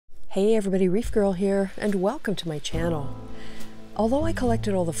Hey everybody, Reefgrrl here, and welcome to my channel. Although I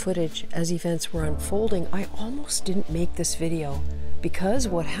collected all the footage as events were unfolding, I almost didn't make this video because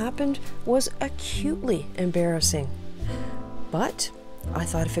what happened was acutely embarrassing. But I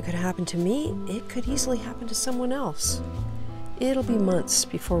thought if it could happen to me, it could easily happen to someone else. It'll be months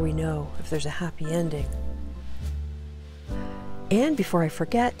before we know if there's a happy ending. And before I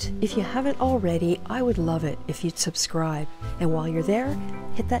forget, if you haven't already, I would love it if you'd subscribe. And while you're there,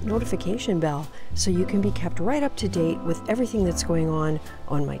 hit that notification bell so you can be kept right up to date with everything that's going on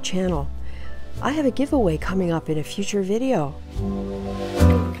my channel. I have a giveaway coming up in a future video.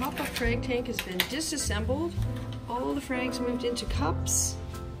 The pop-up frag tank has been disassembled. All the frags moved into cups.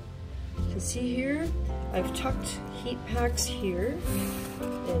 You can see here, I've tucked heat packs here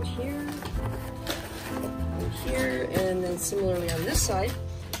and here. Here, and then similarly on this side,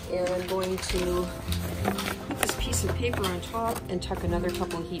 and I'm going to put this piece of paper on top and tuck another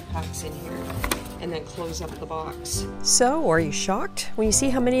couple of heat packs in here and then close up the box. So, are you shocked when you see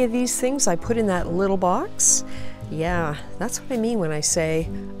how many of these things I put in that little box? Yeah, that's what I mean when I say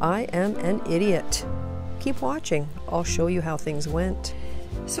I am an idiot. Keep watching, I'll show you how things went.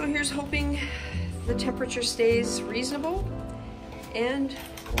 So here's hoping the temperature stays reasonable, and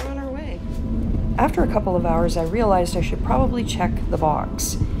we're on our way. After a couple of hours, I realized I should probably check the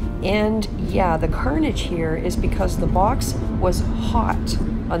box. And yeah, the carnage here is because the box was hot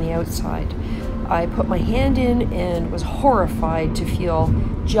on the outside. I put my hand in and was horrified to feel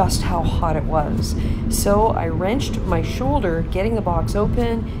just how hot it was. So I wrenched my shoulder getting the box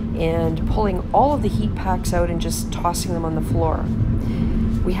open and pulling all of the heat packs out and just tossing them on the floor.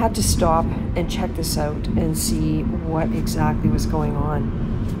 We had to stop and check this out and see what exactly was going on.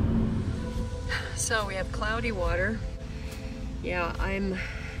 So we have cloudy water. Yeah, I'm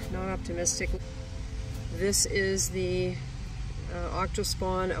not optimistic. This is the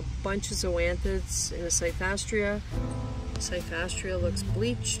octospawn, a bunch of zoanthids in a cyphastria. Cyphastria looks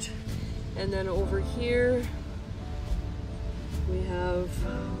bleached. And then over here, we have,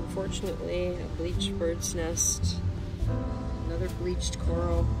 unfortunately, a bleached bird's nest, another bleached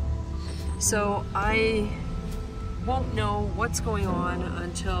coral. So I won't know what's going on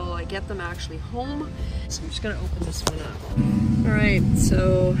until I get them actually home. So I'm just gonna open this one up. All right,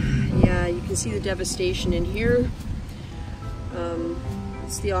 so yeah, you can see the devastation in here.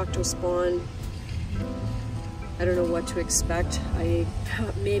 It's the octospawn. I don't know what to expect.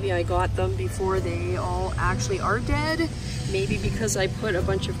 Maybe I got them before they all actually are dead. Maybe because I put a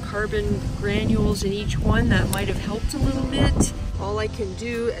bunch of carbon granules in each one, that might have helped a little bit. All I can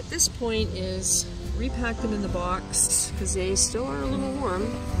do at this point is repack them in the box because they still are a little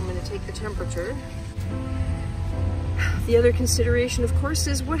warm. I'm going to take the temperature. The other consideration, of course,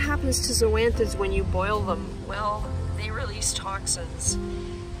 is what happens to zoanthids when you boil them. Well, they release toxins.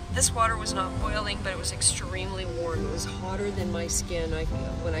 This water was not boiling, but it was extremely warm. It was hotter than my skin.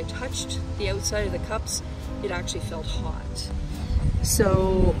 When I touched the outside of the cups, it actually felt hot.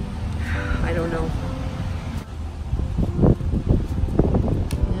 So, I don't know.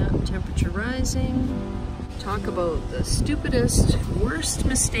 Temperature rising. Talk about the stupidest, worst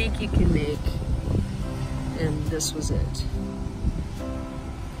mistake you can make. And this was it.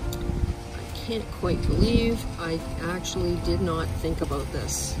 I can't quite believe I actually did not think about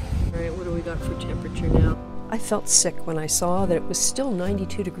this. Alright, what do we got for temperature now? I felt sick when I saw that it was still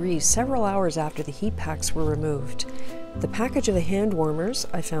 92 degrees several hours after the heat packs were removed. The package of the hand warmers,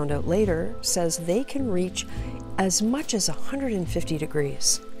 I found out later, says they can reach as much as 150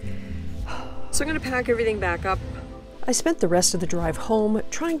 degrees. So I'm going to pack everything back up. I spent the rest of the drive home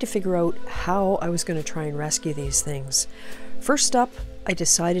trying to figure out how I was going to try and rescue these things. First up, I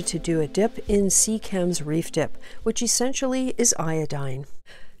decided to do a dip in Sigh's Reef Dip, which essentially is iodine.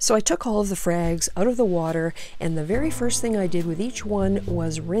 So I took all of the frags out of the water, and the very first thing I did with each one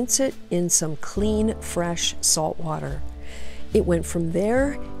was rinse it in some clean, fresh salt water. It went from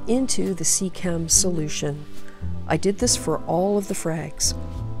there into the Sigh solution. I did this for all of the frags.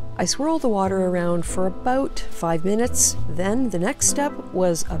 I swirled the water around for about 5 minutes. Then the next step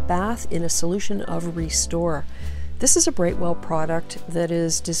was a bath in a solution of Restore. This is a Brightwell product that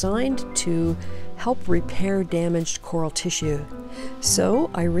is designed to help repair damaged coral tissue. So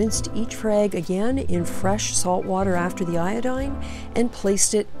I rinsed each frag again in fresh salt water after the iodine and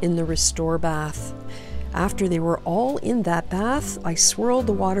placed it in the Restore bath. After they were all in that bath, I swirled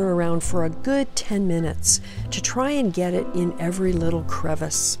the water around for a good 10 minutes to try and get it in every little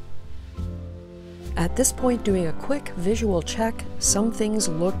crevice. At this point, doing a quick visual check, some things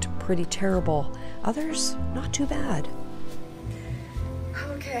looked pretty terrible, others not too bad.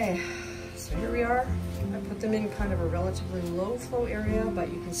 Okay, so here we are. I put put them in kind of a relatively low flow area,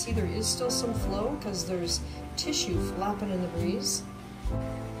 but you can see there is still some flow because there's tissue flapping in the breeze.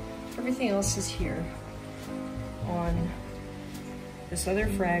 Everything else is here on this other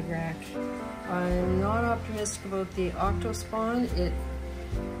frag rack. I'm not optimistic about the octospawn. It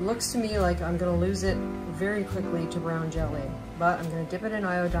looks to me like I'm gonna lose it very quickly to brown jelly, but I'm gonna dip it in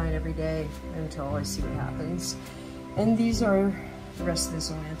iodine every day until I see what happens. And these are the rest of the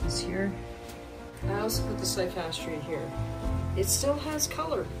zoanthus here. I also put the cyphastria here. It still has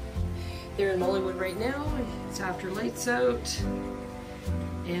color. They're in Mollywood right now. It's after lights out.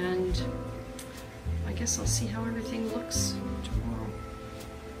 And I guess I'll see how everything looks tomorrow.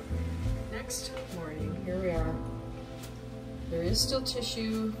 Next morning, here we are. There is still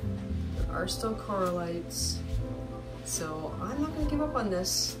tissue. There are still corallites. So I'm not gonna give up on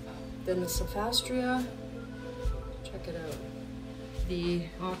this. Then the cyphastria, check it out. The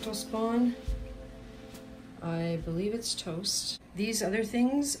octospawn, I believe it's toast. These other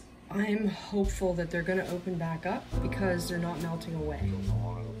things, I'm hopeful that they're gonna open back up because they're not melting away.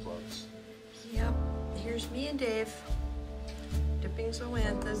 Yep, here's me and Dave dipping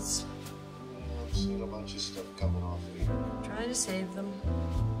zoanthus. I've seen a bunch of stuff coming off of here. Trying to save them.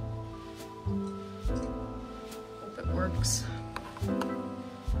 Hope it works.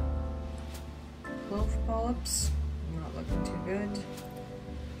 Clove polyps, not looking too good.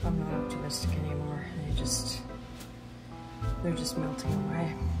 I'm not optimistic anymore. They're just melting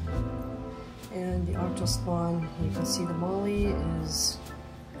away. And the octospawn, you can see the molly is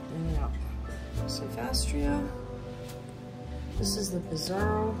in and up. Cyphastria. This is the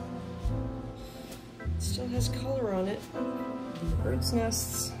BOILED. It still has color on it. The bird's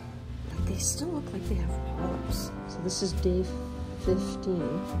nests, they still look like they have polyps. So this is day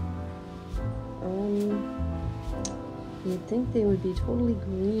 15. You'd think they would be totally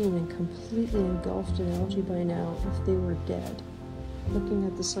green and completely engulfed in algae by now if they were dead. Looking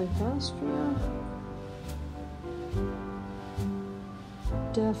at the cyphastria,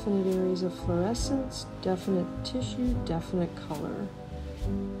 definite areas of fluorescence, definite tissue, definite color.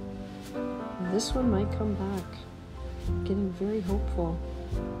 This one might come back. I'm getting very hopeful.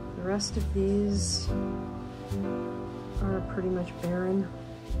 The rest of these are pretty much barren.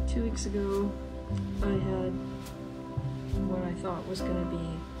 2 weeks ago, I had what I thought was going to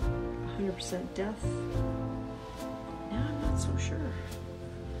be 100% death. Now I'm not so sure.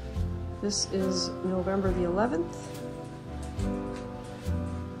 This is November the 11th,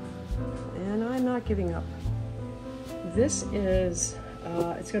 and I'm not giving up. This is,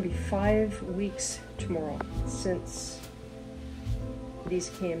 it's going to be 5 weeks tomorrow since these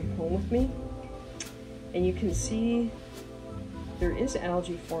came home with me, and you can see there is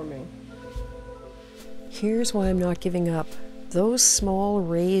algae forming. Here's why I'm not giving up. Those small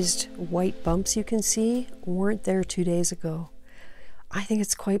raised white bumps you can see weren't there 2 days ago. I think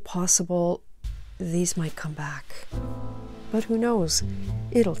it's quite possible these might come back. But who knows?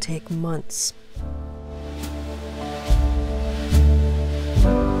 It'll take months.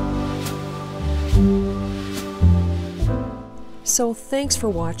 So thanks for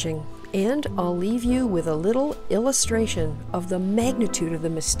watching, and I'll leave you with a little illustration of the magnitude of the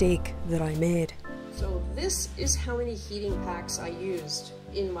mistake that I made. So this is how many heating packs I used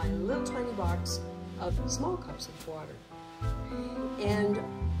in my little tiny box of small cups of water. And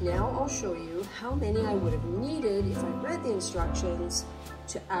now I'll show you how many I would have needed if I read the instructions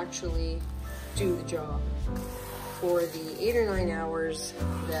to actually do the job for the 8 or 9 hours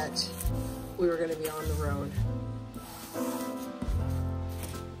that we were going to be on the road.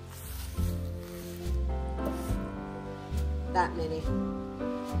 That many.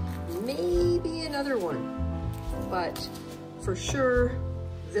 Maybe another one, but for sure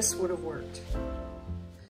this would have worked.